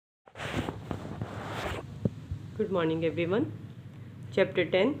Good morning everyone. Chapter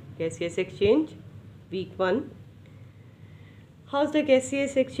 10 Gaseous Exchange, Week 1. How's the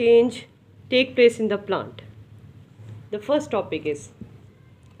gaseous exchange take place in the plant? The first topic is,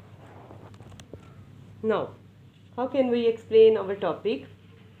 now how can we explain our topic?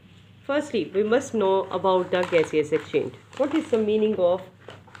 Firstly, we must know about the gaseous exchange. What is the meaning of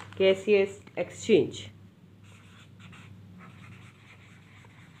gaseous exchange?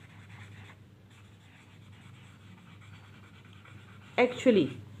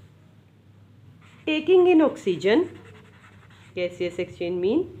 Actually, taking in oxygen, gaseous exchange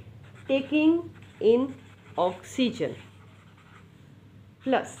means taking in oxygen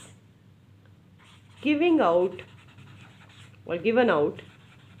plus giving out or given out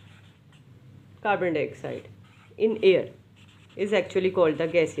carbon dioxide in air is actually called the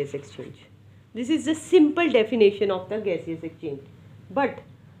gaseous exchange. This is the simple definition of the gaseous exchange. But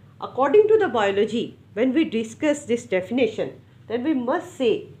according to the biology, when we discuss this definition, then we must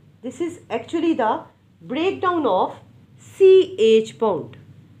say this is actually the breakdown of CH bond,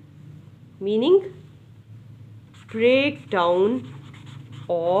 meaning breakdown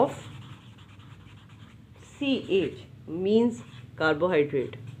of CH means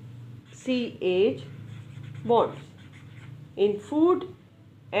carbohydrate, CH bonds in food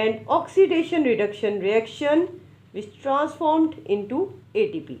and oxidation reduction reaction which transformed into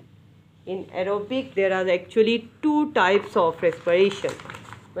ATP. In aerobic, there are actually two types of respiration.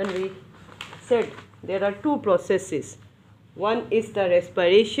 When we said there are two processes, one is the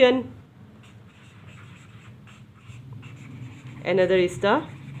respiration, another is the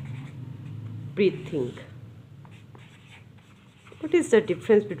breathing. What is the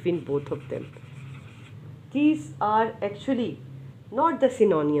difference between both of them? These are actually not the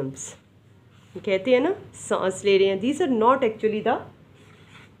synonyms. कहते हैं ना सांस ले रहे हैं. These are not actually the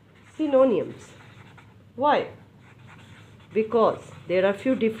synonyms. Why? Because there are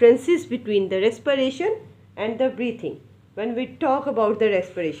few differences between the respiration and the breathing. When we talk about the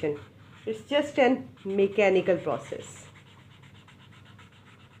respiration, it's just an mechanical process.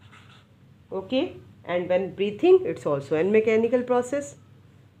 Okay? And when breathing, it's also a mechanical process.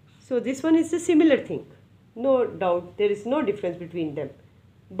 So this one is a similar thing. No doubt, there is no difference between them.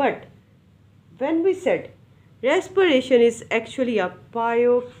 But when we said respiration is actually a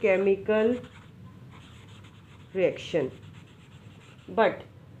biochemical reaction, but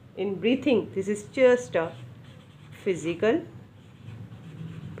in breathing, this is just a physical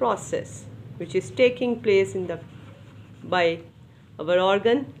process which is taking place by our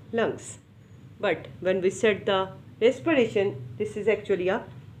organ lungs. But when we said the respiration, this is actually a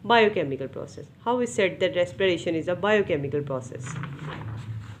biochemical process. How we said that respiration is a biochemical process?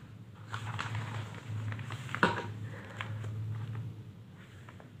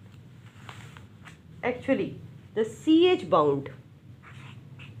 Actually, the CH bound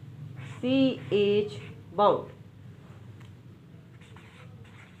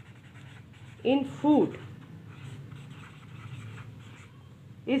in food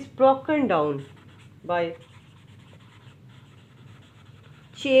is broken down by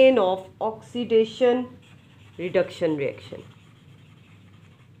chain of oxidation reduction reaction.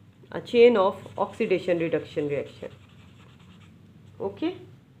 A chain of oxidation reduction reaction. Okay?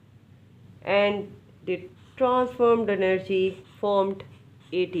 And the transformed energy formed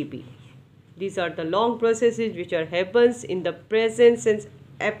ATP. These are the long processes which happens in the presence and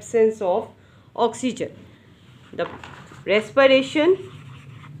absence of oxygen. The respiration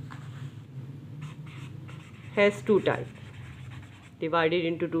has two types, divided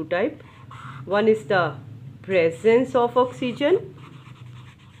into two types. One is the presence of oxygen.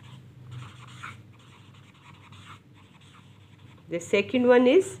 The second one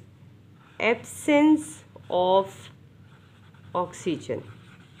is absence of oxygen.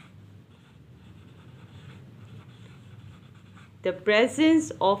 The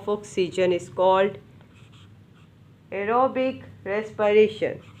presence of oxygen is called aerobic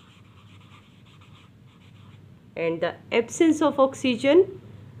respiration, and the absence of oxygen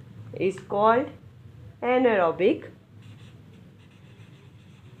is called anaerobic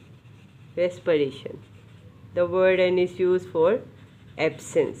respiration. The word N is used for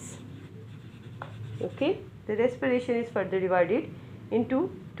absence. Okay, the respiration is further divided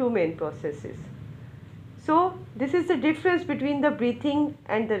into two main processes. So this is the difference between the breathing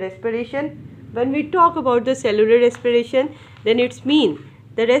and the respiration. When we talk about the cellular respiration, then it's mean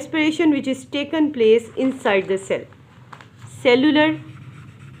the respiration which is taken place inside the cell. Cellular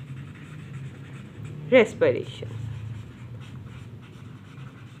respiration.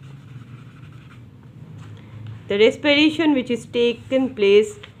 The respiration which is taken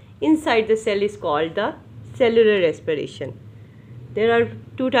place inside the cell is called the cellular respiration. There are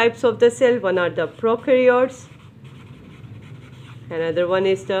two types of the cell. One are the prokaryotes, another one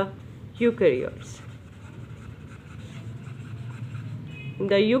is the eukaryotes. In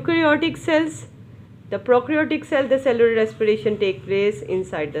the eukaryotic cells, the prokaryotic cell, the cellular respiration takes place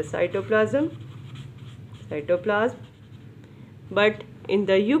inside the cytoplasm. But in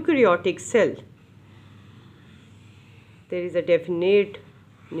the eukaryotic cell, there is a definite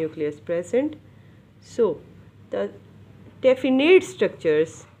nucleus present. So the definite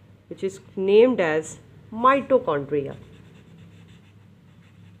structures, which is named as mitochondria,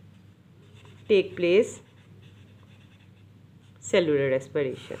 take place cellular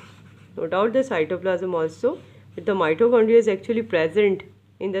respiration. No doubt the cytoplasm also, but the mitochondria is actually present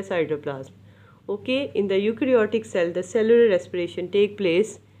in the cytoplasm. Okay, in the eukaryotic cell, the cellular respiration take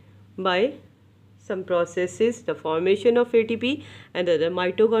place by some processes, the formation of ATP, and the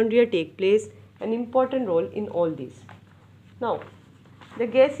mitochondria take place an important role in all these. Now, the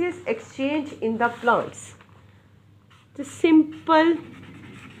gaseous exchange in the plants. The simple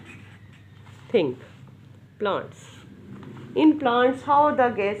thing, plants. In plants, how the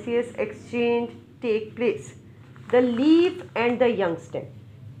gaseous exchange take place? The leaf and the young stem.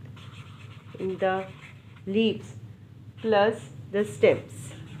 In the leaves plus the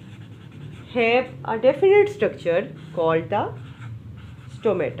stems have a definite structure called the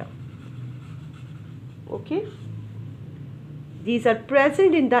stomata. Okay, these are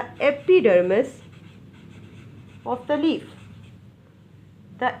present in the epidermis of the leaf.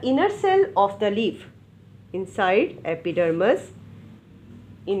 The inner cell of the leaf, inside epidermis,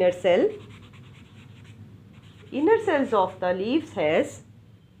 inner cells of the leaves has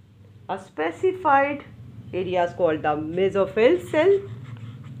a specified areas called the mesophyll cell.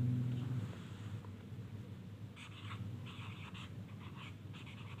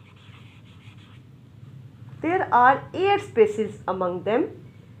 There are air spaces among them.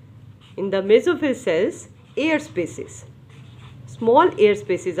 In the mesophyll cells, air spaces, small air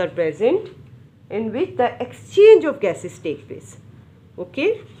spaces are present in which the exchange of gases take place.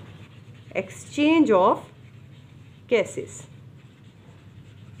 Okay, exchange of gases.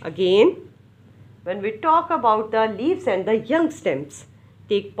 Again, when we talk about the leaves and the young stems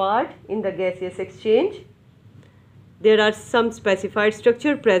take part in the gaseous exchange, there are some specified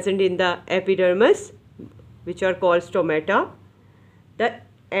structure present in the epidermis which are called stomata.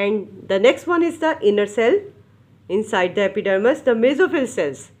 And the next one is the inner cell inside the epidermis, the mesophyll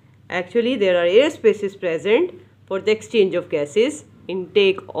cells. Actually, there are air spaces present for the exchange of gases,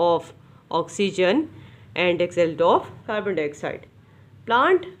 intake of oxygen and exhale of carbon dioxide.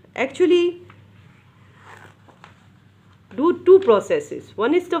 Plant actually do two processes.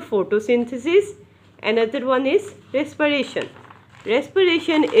 One is the photosynthesis, another one is respiration.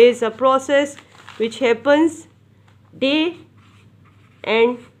 Respiration is a process which happens day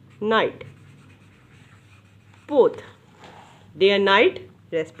and night, both day and night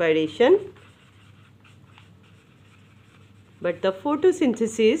respiration, but the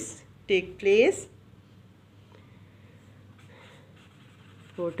photosynthesis take place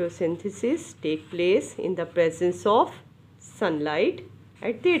in the presence of sunlight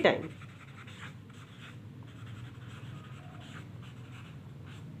at daytime.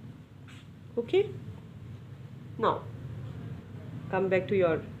 Okay, now come back to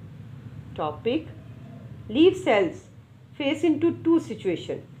your topic. Leaf cells face into two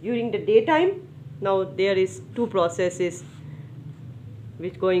situations during the daytime. Now there is two processes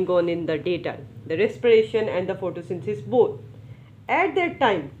which going on in the daytime, the respiration and the photosynthesis both. At that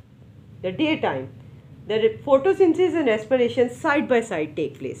time, the daytime, the photosynthesis and respiration side by side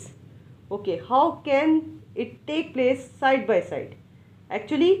take place. Okay, how can it take place side by side?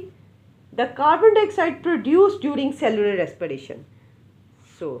 Actually, the carbon dioxide produced during cellular respiration.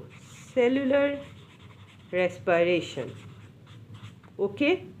 So, cellular respiration,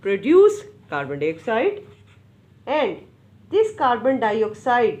 okay, produce carbon dioxide, and this carbon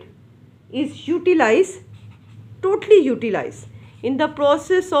dioxide is utilized, totally utilized in the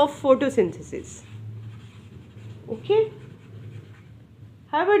process of photosynthesis. Okay.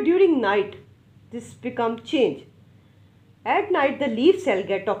 However, during night, this becomes change. At night, the leaf cell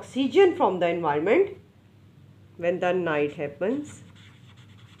get oxygen from the environment. When the night happens,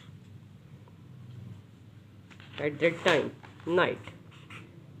 at that time, night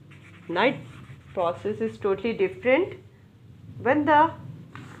process is totally different. When the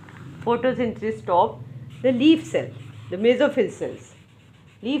photosynthesis stop, the leaf cell, the mesophyll cells,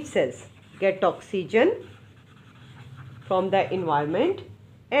 leaf cells get oxygen from the environment,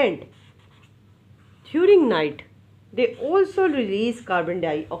 and during night they also release carbon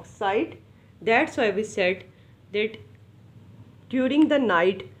dioxide That's why we said that during the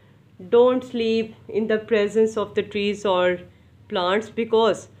night don't sleep in the presence of the trees or plants,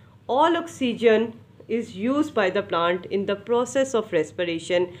 because all oxygen is used by the plant in the process of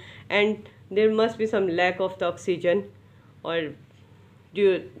respiration, and there must be some lack of the oxygen or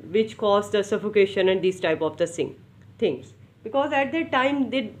which cause the suffocation and these type of the things, because at that time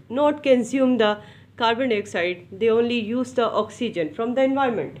they did not consume the carbon dioxide, they only use the oxygen from the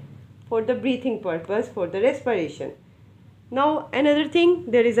environment for the breathing purpose, for the respiration. Now another thing,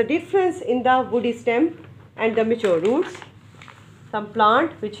 there is a difference in the woody stem and the mature roots. Some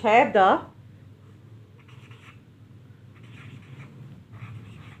plant which have the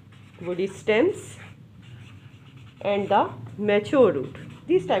woody stems and the mature root,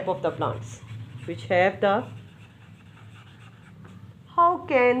 these type of the plants which have the, how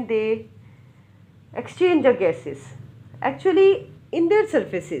can they exchange the gases? Actually in their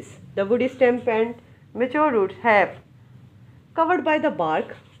surfaces, the woody stem and mature roots have covered by the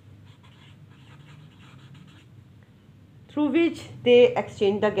bark, through which they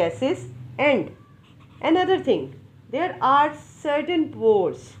exchange the gases. And another thing, there are certain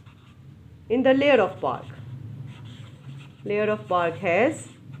pores in the layer of bark. Layer of bark has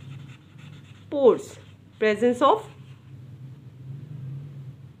pores, presence of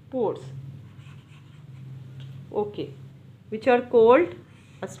pores, okay, which are called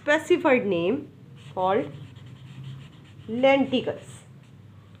a specified name called lenticles.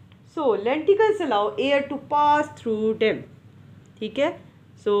 So lenticles allow air to pass through them. Okay?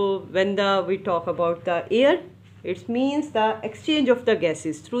 So when we talk about the air, it means the exchange of the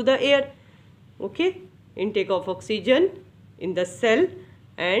gases through the air. Okay? Intake of oxygen in the cell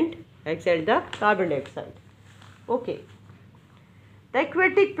and exhale the carbon dioxide. Okay. The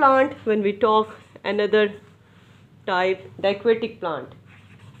aquatic plant, when we talk another type, the aquatic plant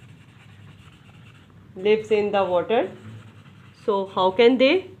lives in the water. So how can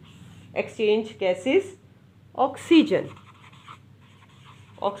they exchange gases? Oxygen.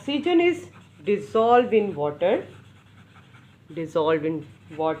 Oxygen is dissolved in water,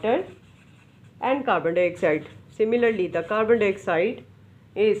 and carbon dioxide. Similarly, the carbon dioxide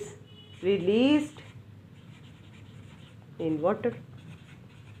is released in water.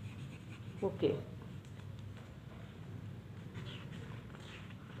 Okay.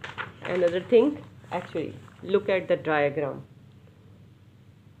 Another thing, actually, look at the diagram.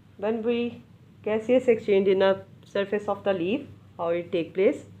 When we gaseous exchange in a surface of the leaf, how it take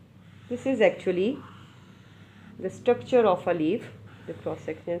place? This is actually the structure of a leaf, the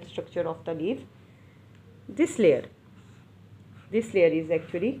cross-sectional structure of the leaf. This layer is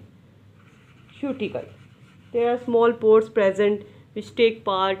actually cuticle. There are small pores present which take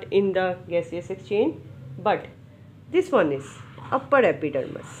part in the gaseous exchange, but this one is upper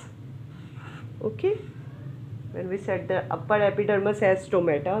epidermis. Okay, when we said the upper epidermis has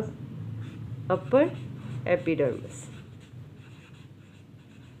stomata, upper epidermis,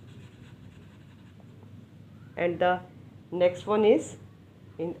 and the next one is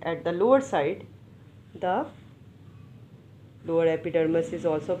at the lower side, the lower epidermis is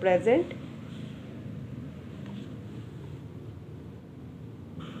also present.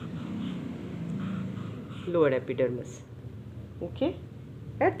 Lower epidermis. Okay,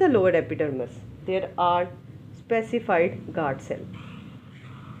 at the lower epidermis there are specified guard cell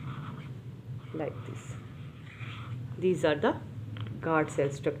like this. These are the guard cell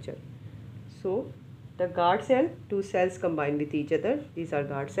structure. So the guard cell, two cells combine with each other, these are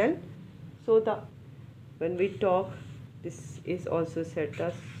guard cell. So when we talk, this is also said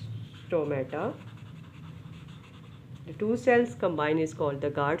the stomata. The two cells combine is called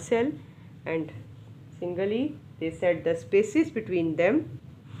the guard cell, and singly they said the spaces between them,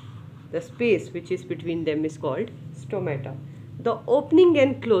 the space which is between them is called stomata. The opening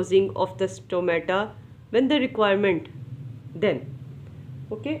and closing of the stomata when the requirement, then,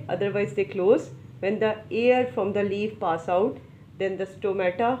 okay, otherwise they close. When the air from the leaf pass out, then the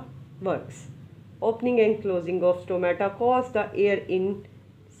stomata works. Opening and closing of stomata cause the air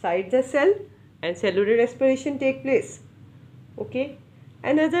inside the cell and cellular respiration take place. Okay,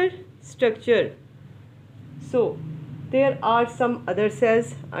 another structure. So there are some other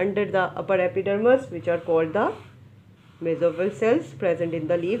cells under the upper epidermis which are called the mesophyll cells present in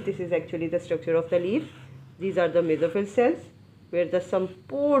the leaf. This is actually the structure of the leaf. These are the mesophyll cells where some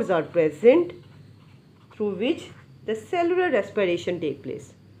pores are present through which the cellular respiration take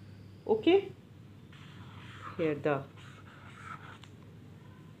place. Okay, here the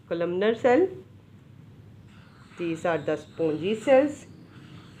columnar cell. These are the spongy cells,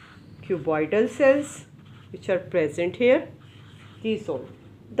 cuboidal cells which are present here. These all.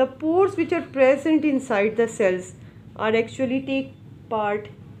 the pores which are present inside the cells are actually take part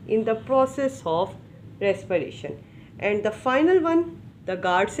in the process of respiration. And the final one, the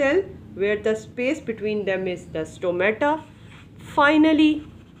guard cell, where the space between them is the stomata, finally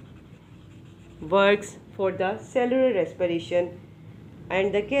works for the cellular respiration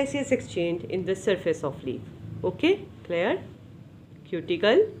and the gaseous exchange in the surface of leaf. Okay, clear?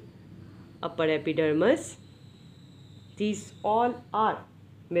 Cuticle, upper epidermis, these all are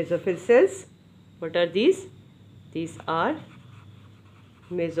mesophyll cells. What are these? These are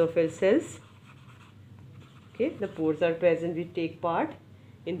mesophyll cells. Okay, the pores are present which take part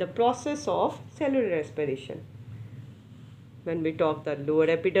in the process of cellular respiration. When we talk the lower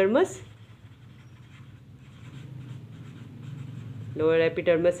epidermis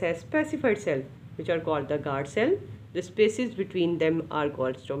has specified cells which are called the guard cell. The spaces between them are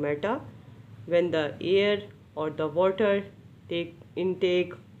called stomata. When the air or the water take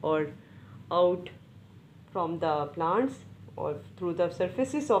intake or out from the plants or through the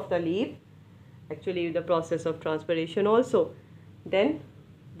surfaces of the leaf, actually the process of transpiration also, then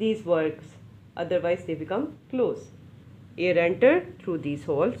these works, otherwise they become closed. Air enter through these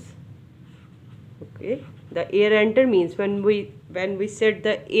holes. Okay, the air enter means when we said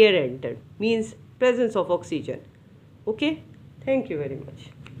the air enter means presence of oxygen. Okay, thank you very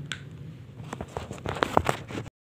much.